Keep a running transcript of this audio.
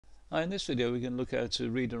In this video we're going to look at how to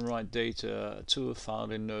read and write data to a file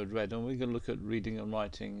in Node-RED, and we're going to look at reading and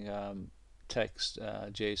writing text,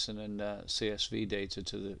 JSON and CSV data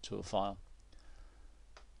to a file.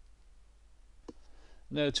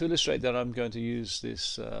 Now, to illustrate that, I'm going to use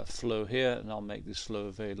this flow here, and I'll make this flow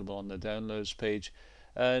available on the downloads page.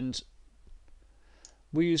 And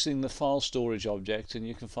we're using the file storage object, and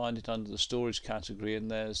you can find it under the storage category, and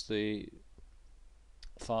there's the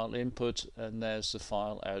file input and there's the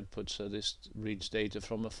file output. So this reads data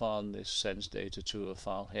from a file and this sends data to a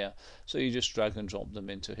file here. So you just drag and drop them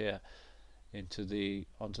into here, onto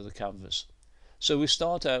the canvas. So we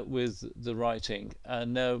start out with the writing,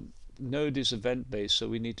 and now Node is event based, so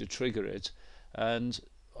we need to trigger it, and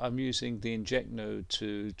I'm using the inject node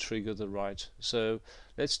to trigger the write. So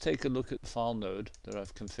let's take a look at the file node that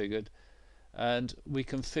I've configured, and we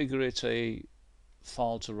configure it a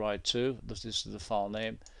file to write to. This is the file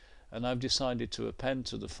name, and I've decided to append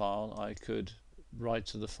to the file. I could write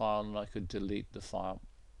to the file and I could delete the file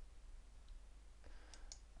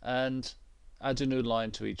and add a new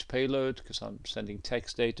line to each payload because I'm sending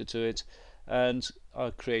text data to it, and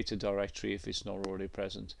I'll create a directory if it's not already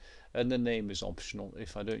present, and the name is optional.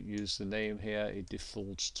 If I don't use the name here, it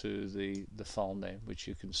defaults to the file name, which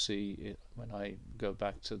you can see when I go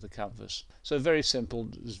back to the canvas. So very simple.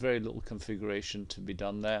 There's very little configuration to be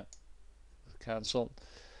done there. Cancel.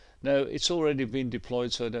 Now it's already been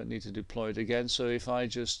deployed, so I don't need to deploy it again. So if I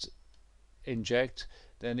just inject,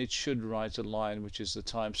 then it should write a line which is the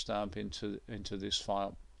timestamp into this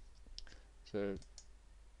file. So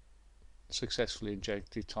successfully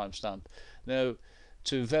injected timestamp. Now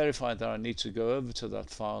to verify that, I need to go over to that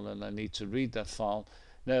file and I need to read that file.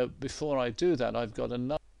 Now before I do that, I've got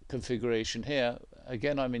another configuration here.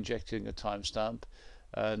 Again, I'm injecting a timestamp,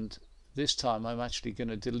 and this time I'm actually going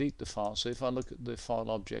to delete the file. So if I look at the file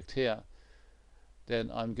object here, then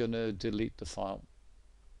I'm going to delete the file.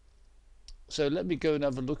 So let me go and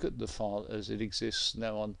have a look at the file as it exists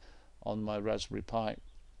now on my Raspberry Pi.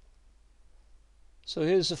 So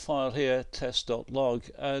here's the file here, test.log,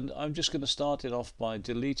 and I'm just going to start it off by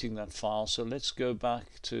deleting that file. So let's go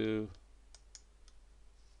back to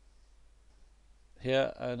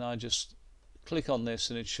here, and I just click on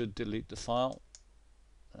this and it should delete the file.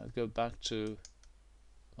 I'll go back to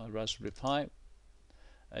my Raspberry Pi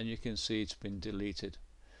and you can see it's been deleted.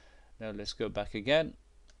 Now let's go back again.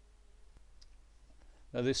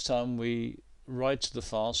 Now this time we write to the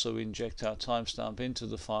file, so we inject our timestamp into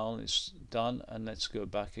the file. It's done, and let's go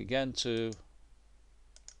back again to,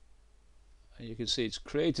 and you can see it's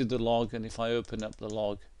created the log, and if I open up the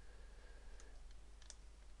log,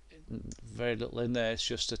 very little in there. It's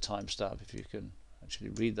just a timestamp. If you can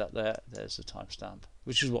actually read that there's the timestamp,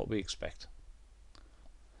 which is what we expect.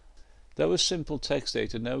 That was simple text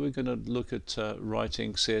data. Now we're going to look at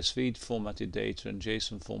writing CSV formatted data and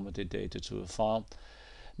JSON formatted data to a file.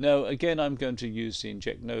 Now again, I'm going to use the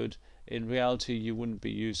inject node. In reality, you wouldn't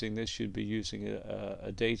be using this, you'd be using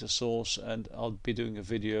a data source, and I'll be doing a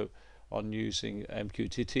video on using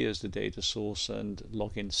MQTT as the data source and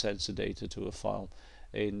login sensor data to a file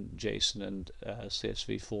in JSON and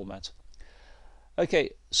CSV format.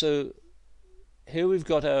 Okay, so here we've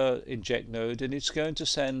got our inject node, and it's going to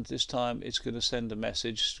send, this time it's going to send a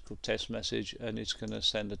message called test message, and it's going to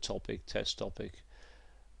send a topic, test topic.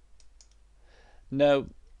 Now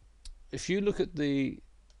if you look at the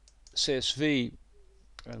CSV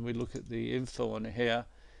and we look at the info on here,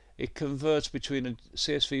 it converts between a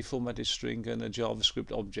CSV formatted string and a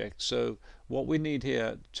JavaScript object. So what we need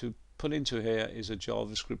here to put into here is a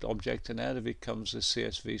JavaScript object, and out of it comes a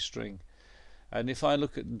CSV string. And if I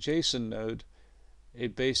look at the JSON node,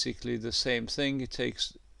 it basically the same thing. It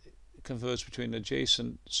converts between a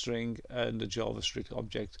JSON string and a JavaScript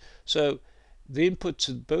object. So the input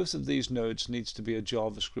to both of these nodes needs to be a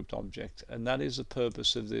JavaScript object, and that is the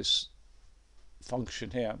purpose of this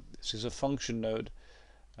function here. This is a function node,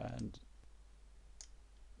 and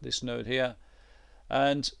this node here,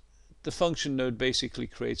 and the function node basically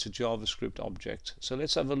creates a JavaScript object. So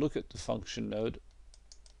let's have a look at the function node.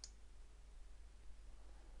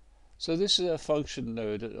 So this is a function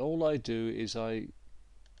node, and all I do is I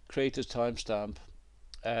create a timestamp,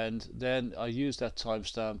 and then I use that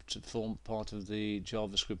timestamp to form part of the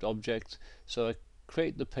JavaScript object. So I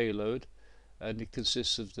create the payload, and it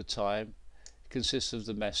consists of the time, it consists of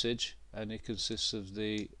the message, and it consists of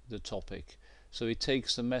the topic. So it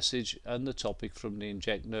takes the message and the topic from the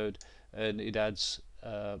inject node, and it adds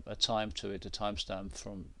a time to it, a timestamp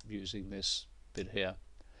from using this bit here.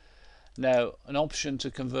 Now an option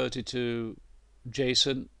to convert it to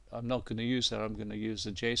JSON, I'm not going to use that. I'm going to use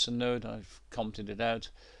the JSON node. I've commented it out,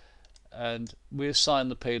 and we assign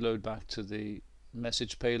the payload back to the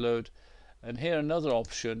message payload. And here another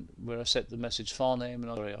option where I set the message file name,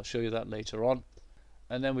 and I'll show you that later on,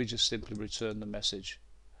 and then we just simply return the message.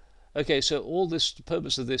 Okay, so the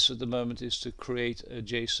purpose of this at the moment is to create a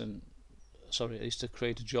JavaScript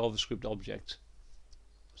object.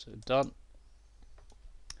 So done.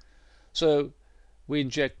 So we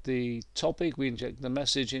inject the topic, we inject the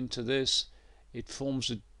message into this, it forms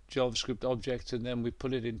a JavaScript object, and then we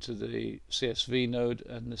put it into the CSV node,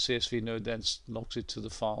 and the CSV node then logs it to the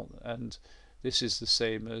file, and this is the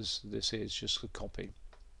same as this here, it's just a copy.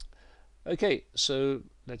 Okay, so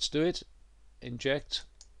let's do it. Inject,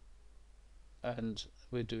 and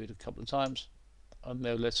we'll do it a couple of times, and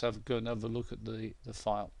now let's go and have a look at the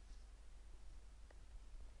file.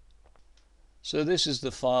 So this is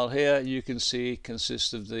the file here. You can see it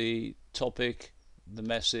consists of the topic, the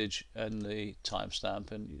message, and the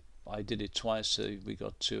timestamp, and I did it twice, so we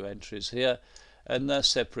got 2 entries here, and they're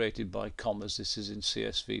separated by commas. This is in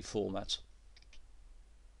CSV format.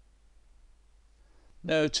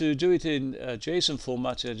 Now to do it in JSON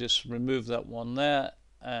format, I just remove that one there,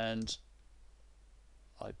 and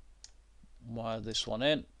I wire this one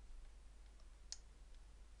in,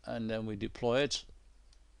 and then we deploy it,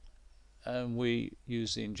 and we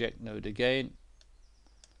use the inject node again,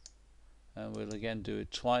 and we'll again do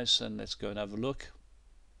it twice, and let's go and have a look.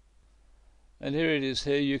 And here it is.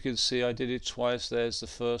 Here you can see I did it twice. There's the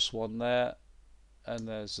first one there, and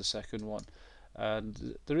there's the second one,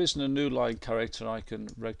 and there isn't a new line character. I can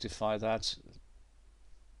rectify that.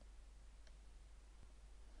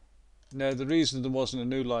 Now the reason there wasn't a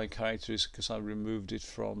new line character is because I removed it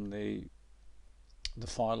from the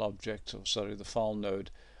file object, or sorry, the file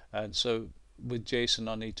node, and so with JSON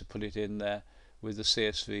I need to put it in there. With the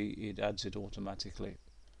CSV it adds it automatically.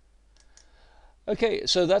 Okay,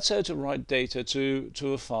 so that's how to write data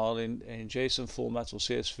to a file in JSON format or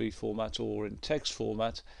CSV format or in text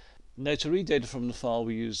format. Now to read data from the file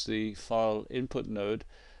we use the file input node,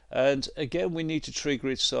 and again we need to trigger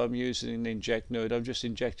it, so I'm using an inject node. I'm just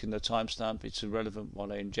injecting the timestamp. It's irrelevant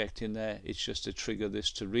what I inject in there, it's just to trigger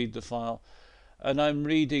this to read the file, and I'm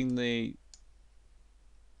reading the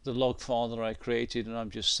log file that I created, and I'm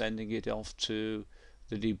just sending it off to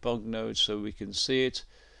the debug node so we can see it.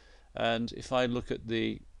 And if I look at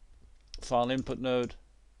the file input node,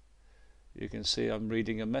 you can see I'm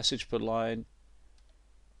reading a message per line,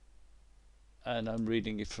 and I'm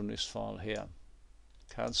reading it from this file here.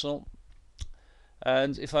 Cancel.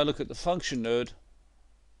 And if I look at the function node,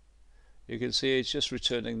 you can see it's just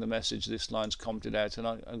returning the message. This line's commented out, and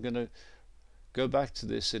I'm going to go back to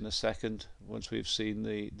this in a second once we've seen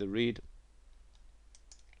the read.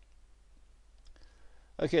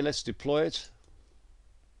 Okay, let's deploy it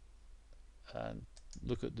and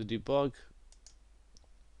look at the debug,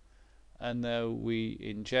 and now we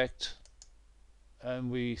inject,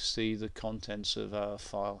 and we see the contents of our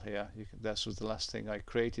file here. That's the last thing I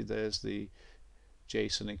created. There's the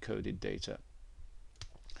JSON encoded data.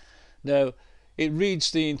 Now it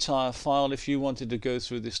reads the entire file. If you wanted to go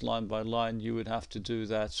through this line by line, you would have to do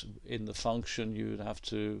that in the function. You would have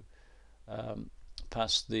to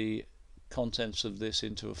pass the contents of this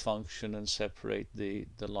into a function and separate the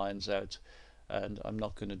lines out, and I'm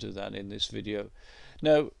not going to do that in this video.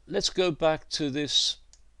 Now let's go back to this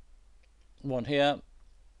one here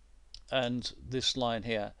and this line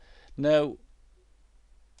here. Now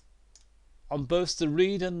on both the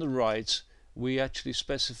read and the write we actually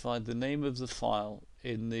specified the name of the file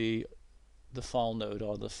in the file node,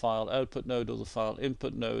 or the file output node, or the file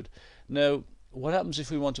input node. Now what happens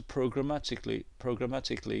if we want to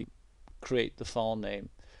programmatically create the file name?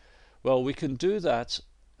 Well, we can do that,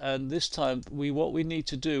 and this time what we need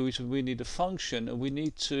to do is we need a function, and we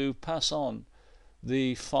need to pass on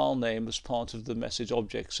the file name as part of the message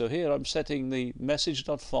object. So here I'm setting the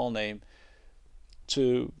message.filename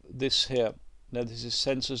to this here. Now this is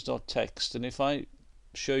sensors.txt, and if I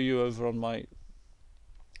show you over on my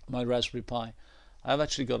Raspberry Pi, I've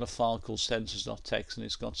actually got a file called sensors.txt, and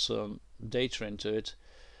it's got some data into it.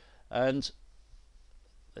 And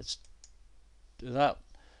let's do that,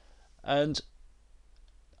 and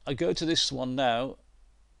I go to this one now,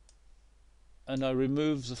 and I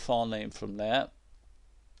remove the file name from there,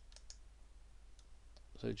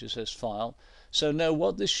 so it just says file. So now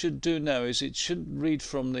what this should do now is it shouldn't read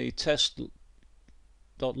from the test.log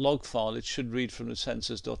file, it should read from the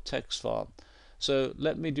sensors.txt file. So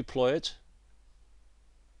let me deploy it.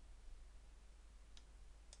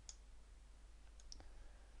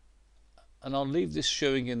 And I'll leave this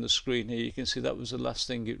showing in the screen here. You can see that was the last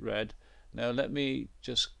thing it read. Now let me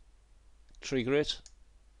just trigger it,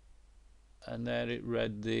 and there it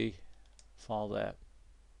read the file there.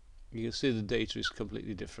 You can see the data is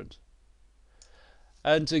completely different.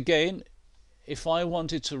 And again, if I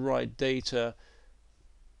wanted to write data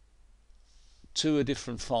to a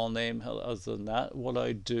different file name other than that, what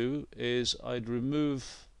I'd do is I'd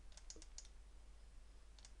remove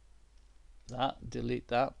that, delete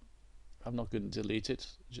that. I'm not going to delete it,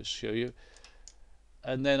 just show you.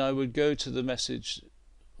 And then I would go to the message,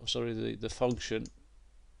 sorry, the function,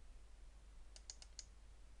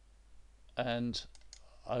 and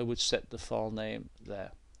I would set the file name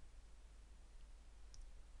there.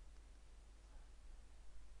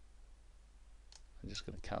 I'm just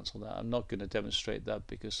going to cancel that. I'm not going to demonstrate that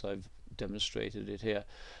because I've demonstrated it here.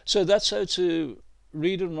 So that's how to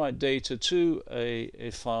read and write data to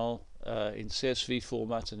a file in CSV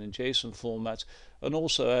format and in JSON format, and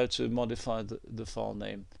also how to modify the file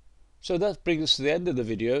name. So that brings us to the end of the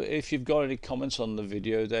video. If you've got any comments on the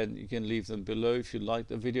video, then you can leave them below. If you like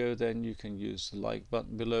the video, then you can use the like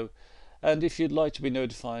button below. And if you'd like to be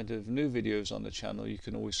notified of new videos on the channel, you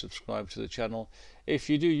can always subscribe to the channel. If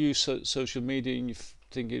you do use social media and you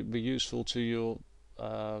think it would be useful to your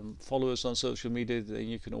followers on social media, then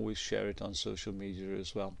you can always share it on social media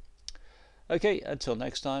as well. Okay, until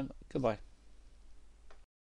next time, goodbye.